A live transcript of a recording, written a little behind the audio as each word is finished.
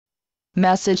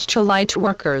Message to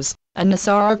Lightworkers, a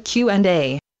NESARA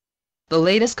Q&A. The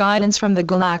latest guidance from the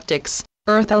galactics,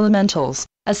 Earth elementals,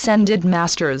 ascended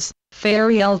masters,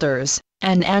 fairy elders,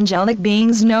 and angelic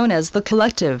beings known as the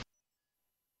collective.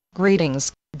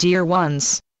 Greetings, dear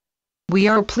ones. We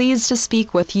are pleased to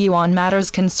speak with you on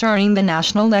matters concerning the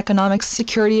National Economic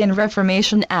Security and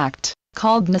Reformation Act,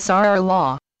 called NESARA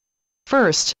Law.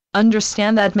 First,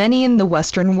 understand that many in the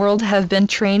Western world have been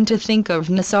trained to think of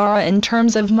NESARA in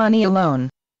terms of money alone.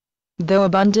 Though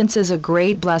abundance is a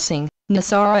great blessing,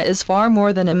 NESARA is far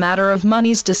more than a matter of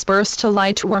monies dispersed to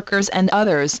lightworkers and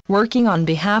others working on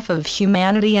behalf of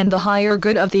humanity and the higher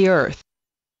good of the earth.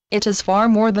 It is far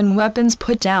more than weapons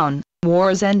put down,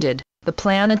 wars ended, the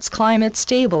planet's climate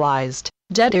stabilized,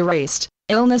 debt erased,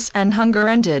 illness and hunger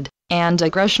ended, and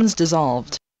aggressions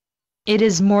dissolved. It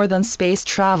is more than space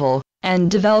travel,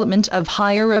 and development of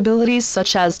higher abilities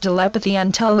such as telepathy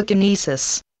and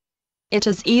telekinesis. It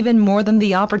is even more than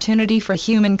the opportunity for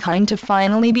humankind to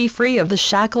finally be free of the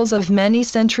shackles of many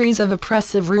centuries of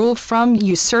oppressive rule from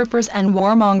usurpers and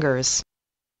warmongers.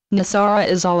 NESARA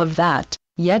is all of that,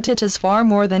 yet it is far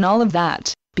more than all of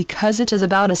that, because it is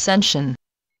about ascension.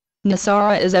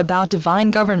 NESARA is about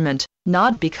divine government,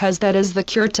 not because that is the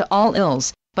cure to all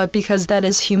ills, but because that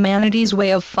is humanity's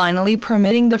way of finally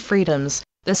permitting the freedoms,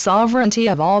 the sovereignty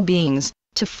of all beings,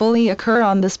 to fully occur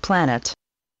on this planet.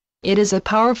 It is a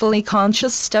powerfully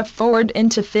conscious step forward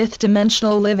into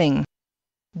fifth-dimensional living.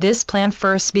 This plan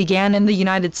first began in the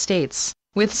United States,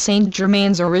 with Saint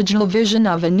Germain's original vision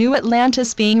of a new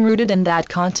Atlantis being rooted in that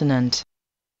continent.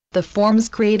 The forms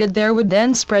created there would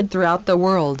then spread throughout the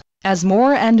world, as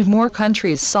more and more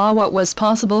countries saw what was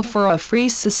possible for a free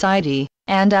society,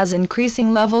 and as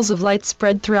increasing levels of light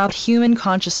spread throughout human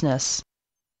consciousness.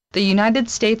 The United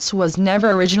States was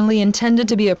never originally intended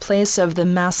to be a place of the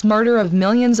mass murder of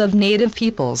millions of native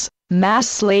peoples, mass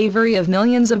slavery of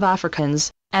millions of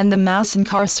Africans, and the mass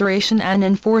incarceration and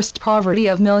enforced poverty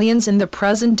of millions in the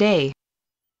present day.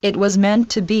 It was meant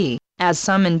to be, as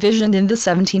some envisioned in the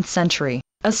 17th century,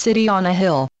 a city on a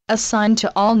hill, a sign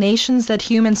to all nations that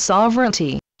human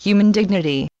sovereignty, human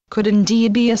dignity, could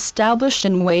indeed be established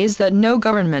in ways that no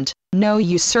government, no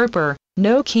usurper,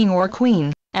 no king or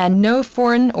queen, and no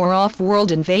foreign or off-world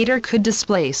invader could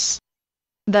displace.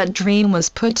 That dream was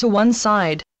put to one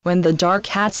side, when the dark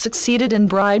hats succeeded in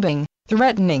bribing,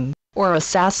 threatening, or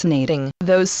assassinating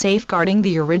those safeguarding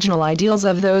the original ideals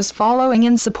of those following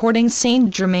and supporting Saint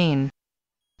Germain.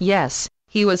 Yes,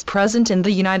 he was present in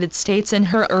the United States in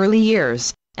her early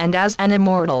years, and as an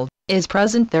immortal, is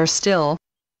present there still.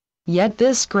 Yet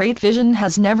this great vision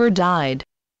has never died.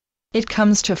 It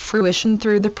comes to fruition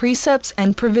through the precepts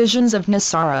and provisions of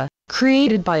NESARA,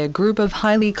 created by a group of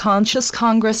highly conscious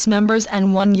Congress members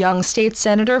and one young state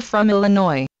senator from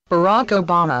Illinois, Barack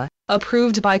Obama,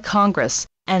 approved by Congress,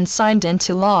 and signed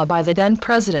into law by the then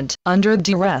president under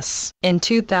duress in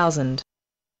 2000.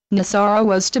 NESARA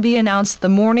was to be announced the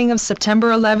morning of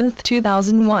September 11,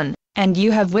 2001, and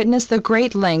you have witnessed the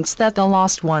great lengths that the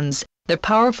lost ones, the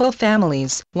powerful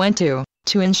families, went to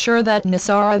ensure that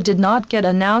NESARA did not get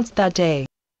announced that day.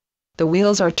 The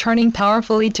wheels are turning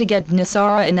powerfully to get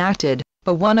NESARA enacted,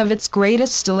 but one of its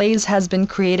greatest delays has been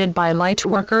created by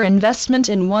lightworker investment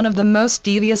in one of the most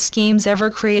devious schemes ever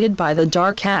created by the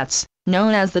Dark Hats,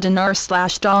 known as the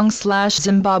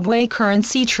dinar/dong/Zimbabwe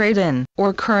currency trade-in,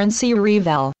 or currency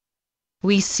reval.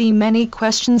 We see many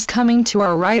questions coming to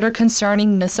our writer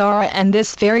concerning NESARA and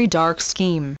this very dark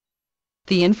scheme.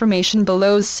 The information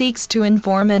below seeks to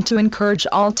inform and to encourage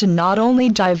all to not only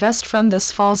divest from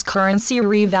this false currency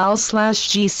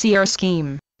reval/GCR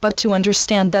scheme, but to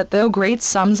understand that though great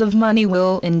sums of money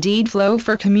will indeed flow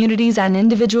for communities and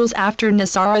individuals after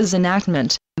NESARA's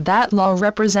enactment, that law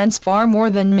represents far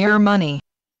more than mere money.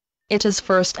 It is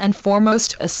first and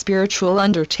foremost a spiritual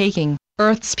undertaking,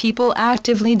 Earth's people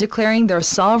actively declaring their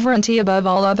sovereignty above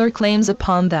all other claims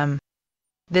upon them.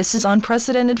 This is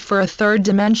unprecedented for a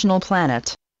third-dimensional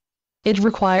planet. It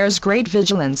requires great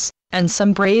vigilance, and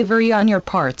some bravery on your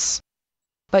parts.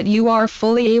 But you are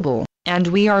fully able, and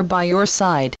we are by your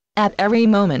side, at every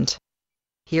moment.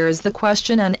 Here is the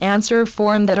question and answer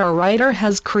form that our writer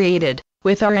has created,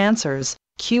 with our answers,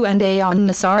 Q&A on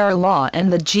NESARA Law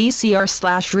and the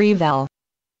GCR/reval.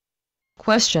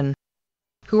 Question: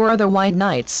 who are the White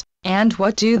Knights, and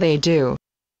what do they do?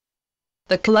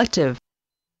 The collective.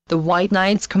 The White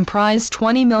Knights comprise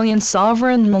 20 million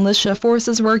sovereign militia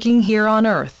forces working here on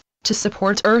Earth, to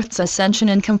support Earth's ascension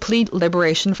and complete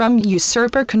liberation from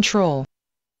usurper control.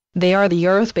 They are the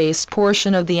Earth-based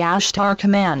portion of the Ashtar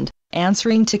Command,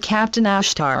 answering to Captain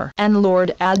Ashtar and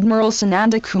Lord Admiral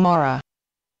Sananda Kumara.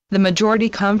 The majority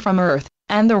come from Earth,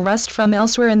 and the rest from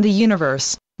elsewhere in the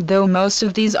universe, though most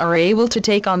of these are able to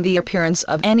take on the appearance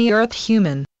of any Earth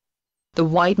human. The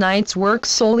White Knights work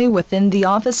solely within the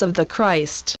office of the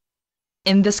Christ.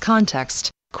 In this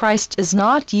context, Christ is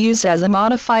not used as a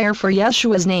modifier for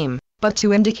Yeshua's name, but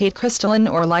to indicate crystalline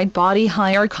or light body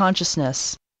higher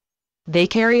consciousness. They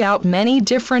carry out many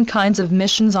different kinds of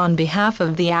missions on behalf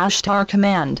of the Ashtar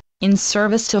Command, in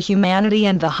service to humanity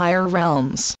and the higher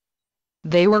realms.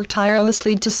 They work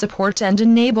tirelessly to support and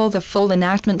enable the full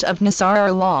enactment of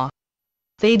NESARA law.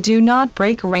 They do not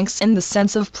break ranks in the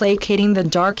sense of placating the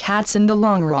dark hats in the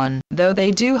long run, though they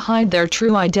do hide their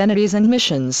true identities and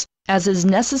missions, as is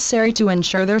necessary to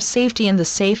ensure their safety and the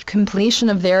safe completion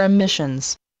of their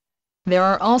missions. There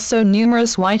are also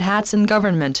numerous white hats in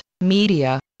government,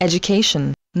 media,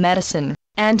 education, medicine,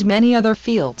 and many other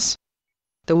fields.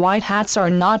 The white hats are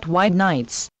not white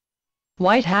knights.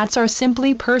 White hats are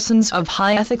simply persons of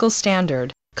high ethical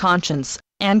standard, conscience,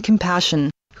 and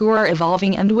compassion, who are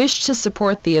evolving and wish to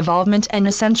support the evolvement and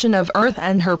ascension of Earth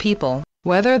and her people,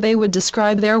 whether they would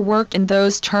describe their work in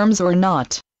those terms or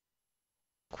not.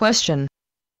 Question: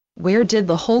 where did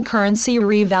the whole currency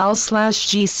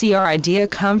reval/GCR idea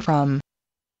come from?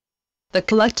 The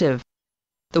Collective.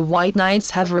 The White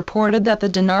Knights have reported that the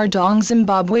Dinar Dong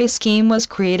Zimbabwe scheme was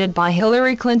created by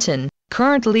Hillary Clinton,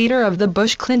 current leader of the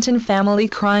Bush-Clinton family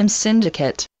crime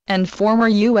syndicate, and former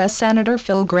U.S. Senator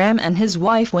Phil Gramm and his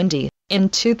wife Wendy, in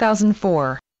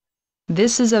 2004.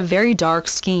 This is a very dark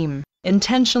scheme,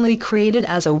 intentionally created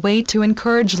as a way to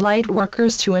encourage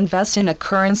lightworkers to invest in a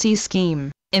currency scheme,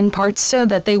 in part so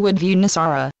that they would view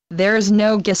NESARA, there is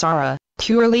no GSARA,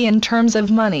 purely in terms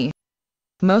of money.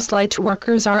 Most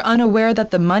lightworkers are unaware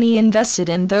that the money invested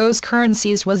in those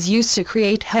currencies was used to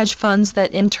create hedge funds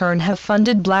that in turn have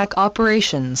funded black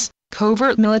operations,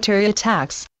 covert military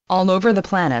attacks, all over the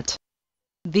planet.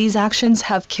 These actions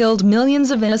have killed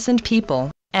millions of innocent people,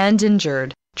 and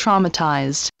injured,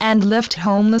 traumatized, and left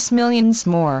homeless millions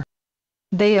more.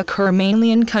 They occur mainly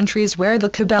in countries where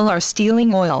the cabal are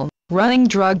stealing oil, running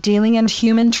drug dealing and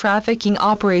human trafficking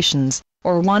operations,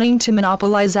 or wanting to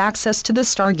monopolize access to the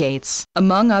stargates,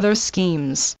 among other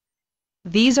schemes.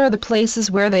 These are the places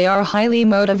where they are highly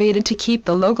motivated to keep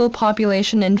the local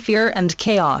population in fear and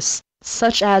chaos,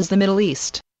 such as the Middle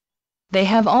East. They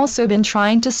have also been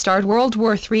trying to start World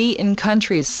War III in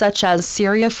countries such as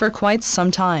Syria for quite some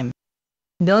time.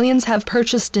 Millions have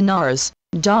purchased dinars,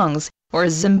 dongs, or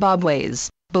Zimbabwe's,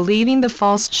 believing the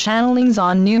false channelings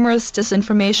on numerous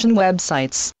disinformation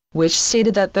websites, which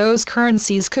stated that those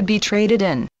currencies could be traded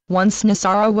in, once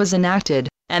NESARA was enacted,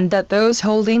 and that those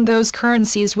holding those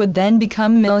currencies would then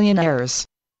become millionaires.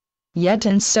 Yet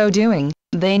in so doing,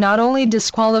 they not only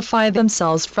disqualify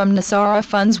themselves from NESARA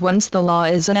funds once the law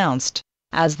is announced,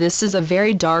 as this is a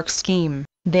very dark scheme,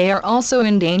 they are also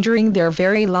endangering their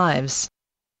very lives.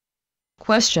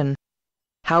 Question: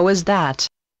 how is that?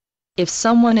 If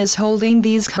someone is holding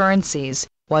these currencies,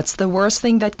 what's the worst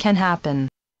thing that can happen?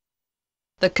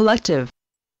 The Collective.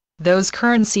 Those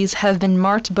currencies have been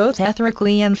marked both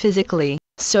ethically and physically,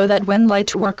 so that when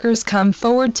lightworkers come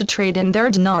forward to trade in their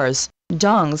dinars,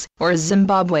 dongs, or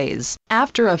Zimbabwe's,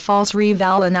 after a false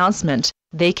reval announcement,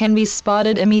 they can be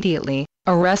spotted immediately,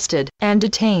 arrested, and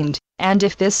detained, and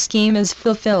if this scheme is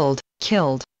fulfilled,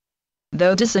 killed.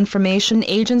 Though disinformation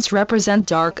agents represent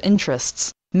dark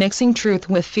interests, mixing truth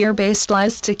with fear-based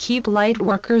lies to keep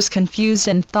lightworkers confused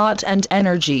in thought and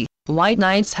energy, White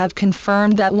Knights have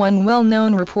confirmed that one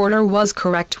well-known reporter was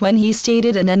correct when he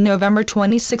stated in a November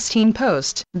 2016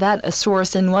 post that a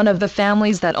source in one of the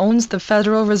families that owns the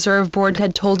Federal Reserve Board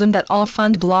had told him that all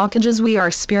fund blockages we are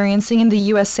experiencing in the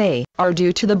USA are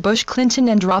due to the Bush, Clinton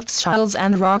and Rothschilds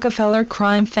and Rockefeller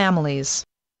crime families.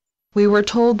 We were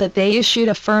told that they issued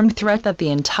a firm threat that the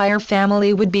entire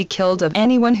family would be killed if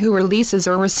anyone who releases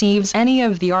or receives any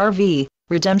of the RV,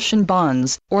 redemption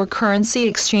bonds, or currency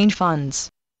exchange funds.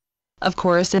 Of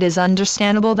course, it is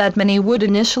understandable that many would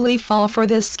initially fall for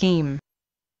this scheme.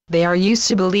 They are used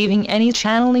to believing any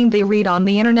channeling they read on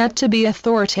the internet to be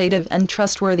authoritative and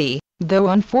trustworthy, though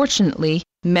unfortunately,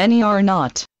 many are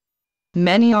not.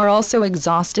 Many are also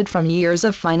exhausted from years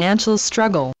of financial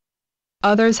struggle.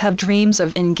 Others have dreams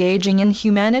of engaging in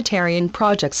humanitarian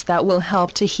projects that will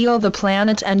help to heal the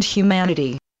planet and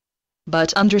humanity.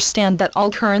 But understand that all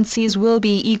currencies will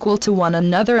be equal to one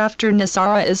another after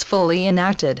NESARA is fully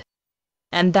enacted.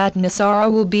 And that NESARA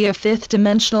will be a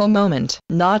fifth-dimensional moment,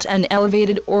 not an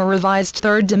elevated or revised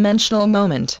third-dimensional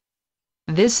moment.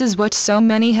 This is what so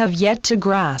many have yet to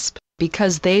grasp,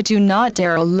 because they do not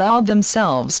dare allow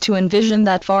themselves to envision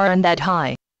that far and that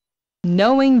high.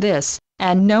 Knowing this,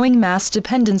 and knowing mass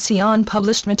dependency on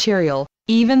published material,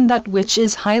 Even that which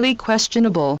is highly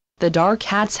questionable, the dark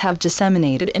hats have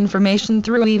disseminated information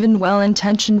through even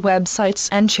well-intentioned websites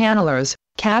and channelers,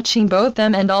 catching both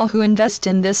them and all who invest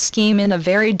in this scheme in a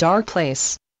very dark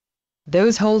place.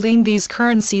 Those holding these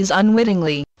currencies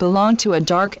unwittingly belong to a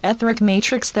dark etheric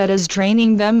matrix that is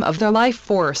draining them of their life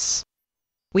force.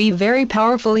 We very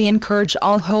powerfully encourage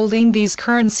all holding these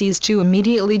currencies to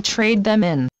immediately trade them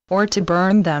in, or to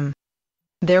burn them.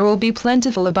 There will be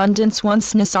plentiful abundance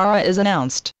once NESARA is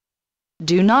announced.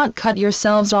 Do not cut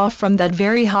yourselves off from that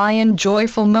very high and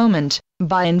joyful moment,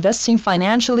 by investing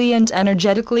financially and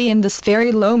energetically in this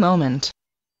very low moment.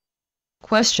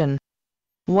 Question.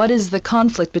 What is the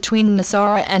conflict between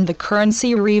NESARA and the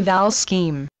currency reval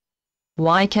scheme?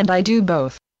 Why can't I do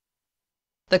both?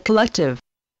 The collective.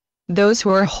 Those who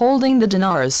are holding the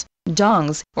dinars,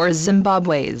 dongs, or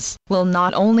Zimbabwes, will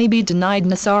not only be denied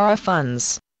NESARA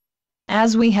funds.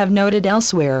 As we have noted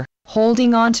elsewhere,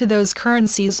 holding on to those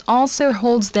currencies also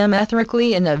holds them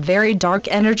etherically in a very dark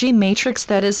energy matrix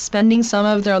that is spending some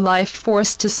of their life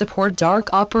force to support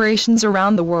dark operations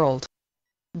around the world.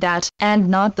 That, and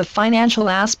not the financial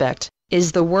aspect,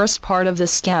 is the worst part of the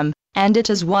scam, and it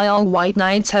is why all white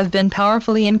knights have been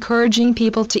powerfully encouraging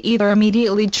people to either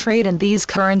immediately trade in these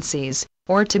currencies,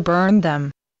 or to burn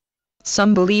them.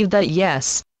 Some believe that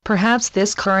yes, perhaps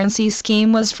this currency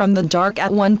scheme was from the dark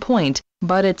at one point,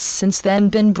 but it's since then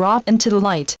been brought into the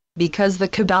light, because the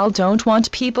cabal don't want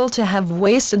people to have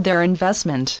wasted their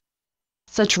investment.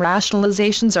 Such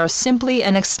rationalizations are simply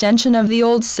an extension of the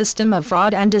old system of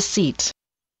fraud and deceit.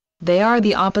 They are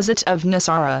the opposite of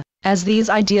NESARA, as these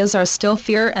ideas are still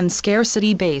fear and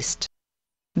scarcity based.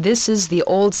 This is the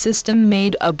old system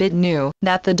made a bit new,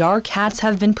 that the Dark Hats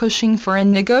have been pushing for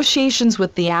in negotiations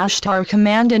with the Ashtar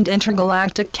Command and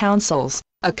Intergalactic Councils,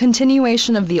 a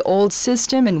continuation of the old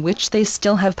system in which they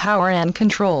still have power and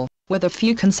control, with a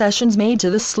few concessions made to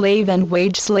the slave and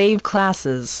wage slave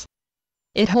classes.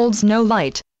 It holds no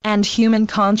light, and human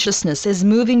consciousness is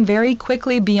moving very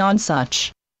quickly beyond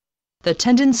such. The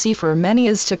tendency for many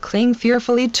is to cling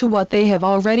fearfully to what they have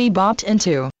already bought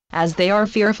into, as they are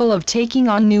fearful of taking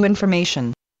on new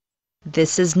information.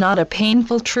 This is not a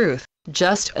painful truth,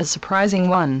 just a surprising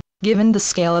one, given the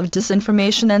scale of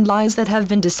disinformation and lies that have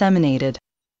been disseminated.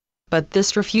 But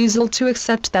this refusal to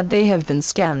accept that they have been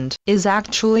scammed is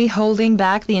actually holding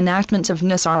back the enactment of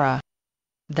NESARA.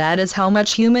 That is how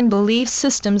much human belief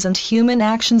systems and human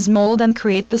actions mold and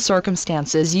create the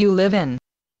circumstances you live in.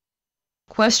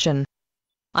 Question.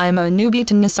 I'm a newbie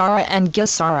to NESARA and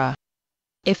GESARA.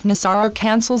 If NESARA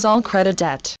cancels all credit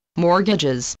debt,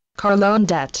 mortgages, car loan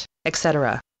debt,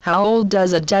 etc., how old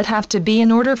does a debt have to be in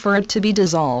order for it to be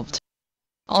dissolved?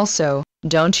 Also,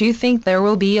 don't you think there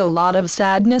will be a lot of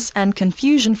sadness and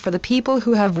confusion for the people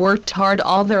who have worked hard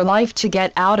all their life to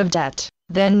get out of debt?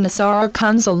 Then NESARA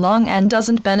comes along and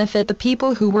doesn't benefit the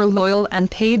people who were loyal and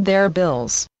paid their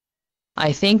bills.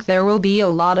 I think there will be a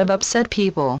lot of upset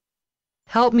people.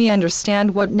 Help me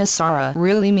understand what NESARA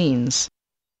really means.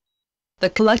 The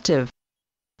collective.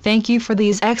 Thank you for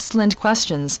these excellent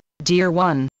questions, dear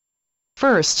one.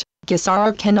 First,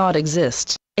 GESARA cannot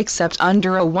exist, except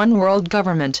under a one-world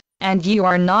government, and you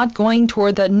are not going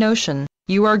toward that notion,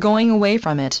 you are going away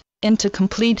from it, into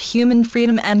complete human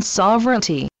freedom and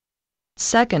sovereignty.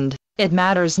 Second, it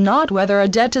matters not whether a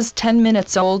debt is 10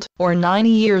 minutes old or 90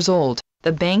 years old,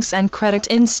 the banks and credit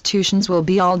institutions will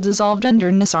be all dissolved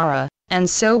under NESARA, and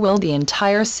so will the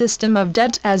entire system of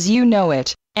debt as you know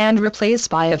it, and replaced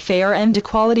by a fair and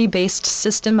equality-based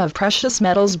system of precious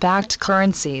metals-backed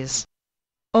currencies.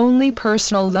 Only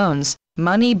personal loans,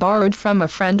 money borrowed from a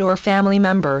friend or family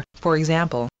member, for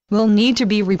example, will need to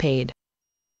be repaid.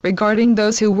 Regarding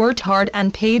those who worked hard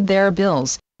and paid their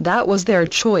bills, that was their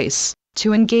choice,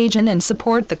 to engage in and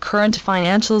support the current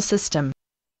financial system.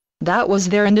 That was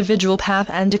their individual path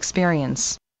and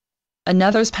experience.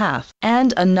 Another's path,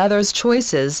 and another's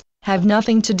choices, have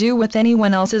nothing to do with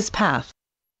anyone else's path.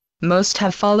 Most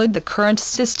have followed the current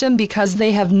system because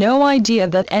they have no idea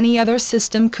that any other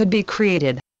system could be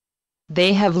created.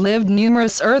 They have lived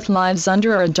numerous earth lives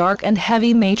under a dark and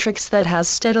heavy matrix that has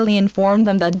steadily informed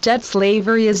them that debt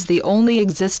slavery is the only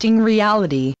existing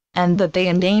reality, and that they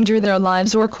endanger their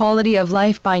lives or quality of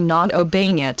life by not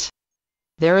obeying it.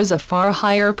 There is a far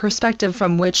higher perspective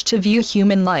from which to view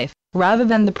human life, rather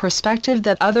than the perspective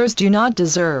that others do not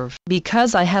deserve,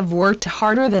 because I have worked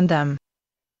harder than them.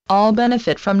 All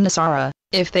benefit from NESARA,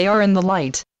 if they are in the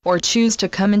light, or choose to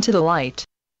come into the light.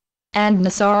 And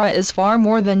NESARA is far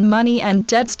more than money and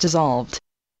debts dissolved.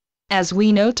 As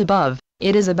we note above,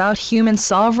 it is about human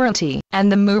sovereignty,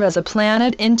 and the move as a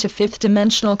planet into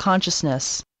fifth-dimensional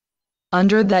consciousness.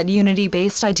 Under that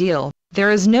unity-based ideal,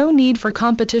 There is no need for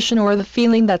competition or the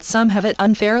feeling that some have it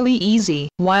unfairly easy,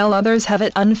 while others have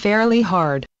it unfairly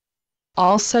hard.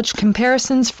 All such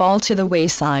comparisons fall to the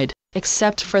wayside,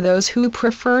 except for those who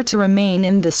prefer to remain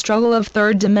in the struggle of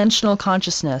third-dimensional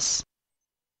consciousness.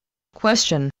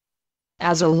 Question.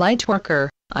 As a lightworker,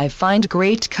 I find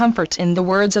great comfort in the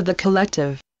words of the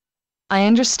collective. I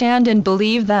understand and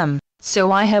believe them,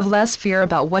 so I have less fear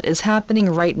about what is happening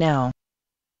right now.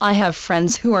 I have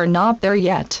friends who are not there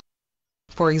yet.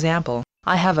 For example,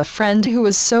 I have a friend who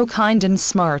is so kind and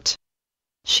smart.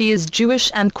 She is Jewish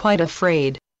and quite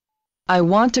afraid. I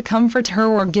want to comfort her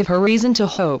or give her reason to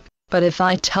hope, but if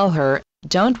I tell her,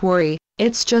 "Don't worry,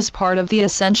 it's just part of the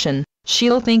ascension,"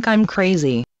 she'll think I'm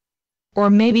crazy. Or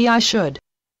maybe I should.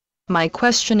 My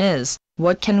question is,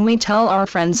 what can we tell our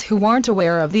friends who aren't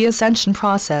aware of the ascension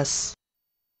process?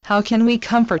 How can we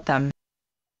comfort them?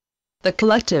 The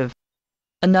collective.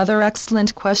 Another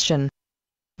excellent question.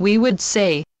 We would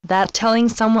say that telling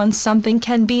someone something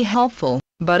can be helpful,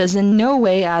 but is in no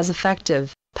way as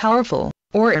effective, powerful,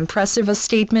 or impressive a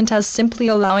statement as simply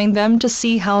allowing them to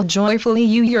see how joyfully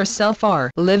you yourself are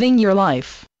living your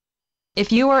life.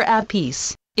 If you are at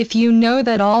peace, if you know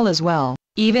that all is well,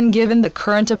 even given the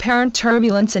current apparent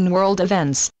turbulence in world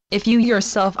events, if you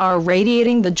yourself are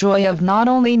radiating the joy of not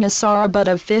only NESARA but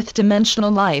of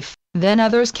fifth-dimensional life, then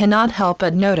others cannot help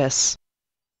but notice.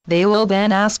 They will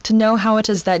then ask to know how it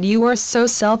is that you are so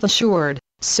self-assured,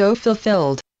 so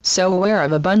fulfilled, so aware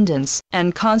of abundance,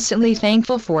 and constantly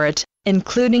thankful for it,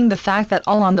 including the fact that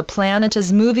all on the planet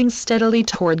is moving steadily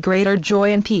toward greater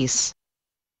joy and peace.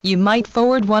 You might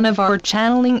forward one of our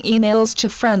channeling emails to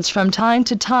friends from time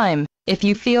to time, if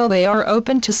you feel they are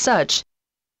open to such.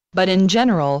 But in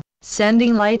general,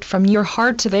 sending light from your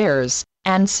heart to theirs,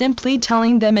 and simply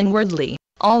telling them inwardly,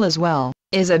 "All is well,"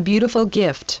 is a beautiful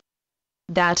gift.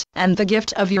 That, and the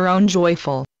gift of your own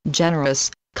joyful,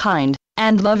 generous, kind,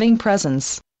 and loving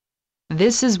presence.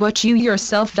 This is what you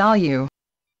yourself value.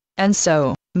 And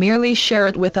so, merely share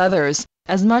it with others,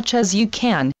 as much as you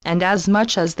can, and as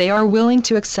much as they are willing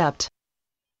to accept.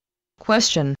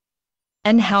 Question.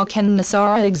 And how can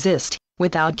NESARA exist,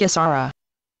 without GESARA?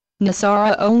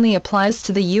 NESARA only applies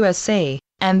to the USA,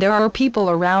 and there are people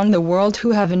around the world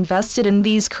who have invested in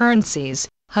these currencies,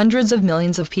 hundreds of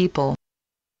millions of people.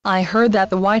 I heard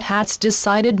that the White Hats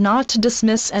decided not to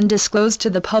dismiss and disclose to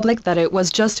the public that it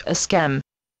was just a scam.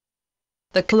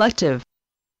 The collective.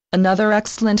 Another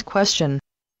excellent question.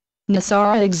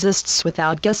 NESARA exists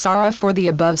without GESARA for the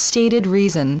above stated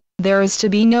reason. There is to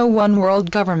be no one world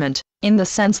government, in the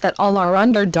sense that all are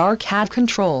under dark hat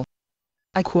control.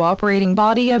 A cooperating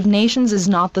body of nations is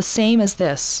not the same as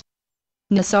this.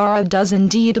 NESARA does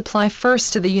indeed apply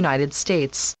first to the United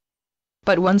States.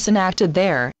 But once enacted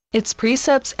there, its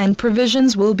precepts and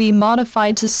provisions will be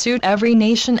modified to suit every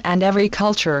nation and every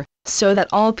culture, so that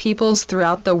all peoples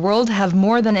throughout the world have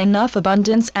more than enough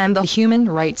abundance and the human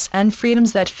rights and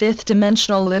freedoms that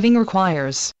fifth-dimensional living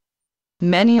requires.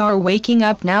 Many are waking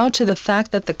up now to the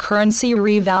fact that the currency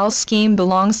reval scheme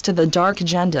belongs to the dark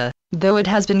agenda, though it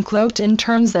has been cloaked in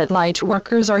terms that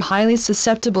lightworkers are highly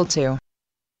susceptible to.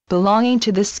 Belonging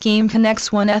to this scheme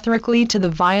connects one ethically to the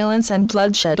violence and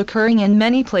bloodshed occurring in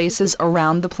many places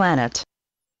around the planet.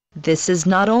 This is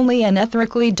not only an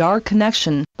ethically dark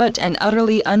connection, but an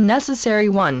utterly unnecessary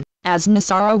one, as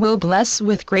NESARA will bless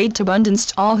with great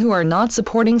abundance all who are not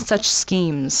supporting such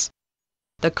schemes.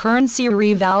 The currency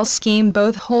reval scheme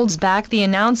both holds back the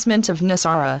announcement of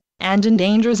NESARA, and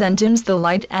endangers and dims the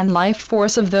light and life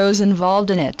force of those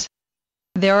involved in it.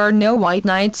 There are no white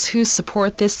knights who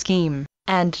support this scheme,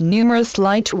 and numerous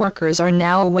light workers are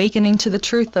now awakening to the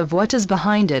truth of what is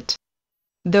behind it.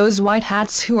 Those white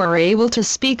hats who are able to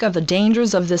speak of the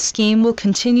dangers of the scheme will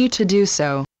continue to do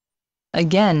so.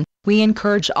 Again, we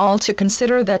encourage all to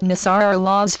consider that NESARA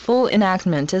law's full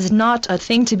enactment is not a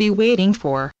thing to be waiting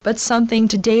for, but something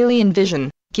to daily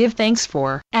envision, give thanks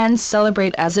for, and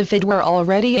celebrate as if it were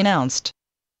already announced.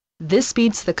 This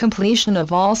speeds the completion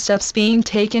of all steps being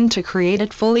taken to create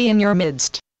it fully in your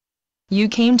midst. You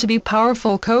came to be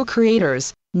powerful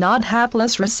co-creators, not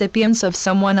hapless recipients of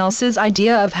someone else's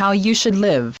idea of how you should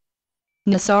live.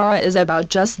 NESARA is about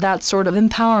just that sort of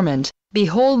empowerment.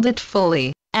 Behold it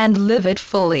fully, and live it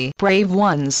fully, brave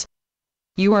ones.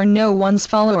 You are no one's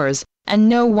followers, and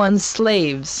no one's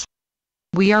slaves.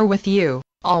 We are with you,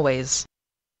 always.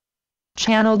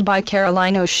 Channeled by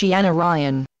Caroline Oceana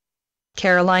Ryan.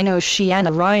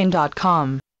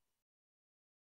 CarolineOceanaRyan.com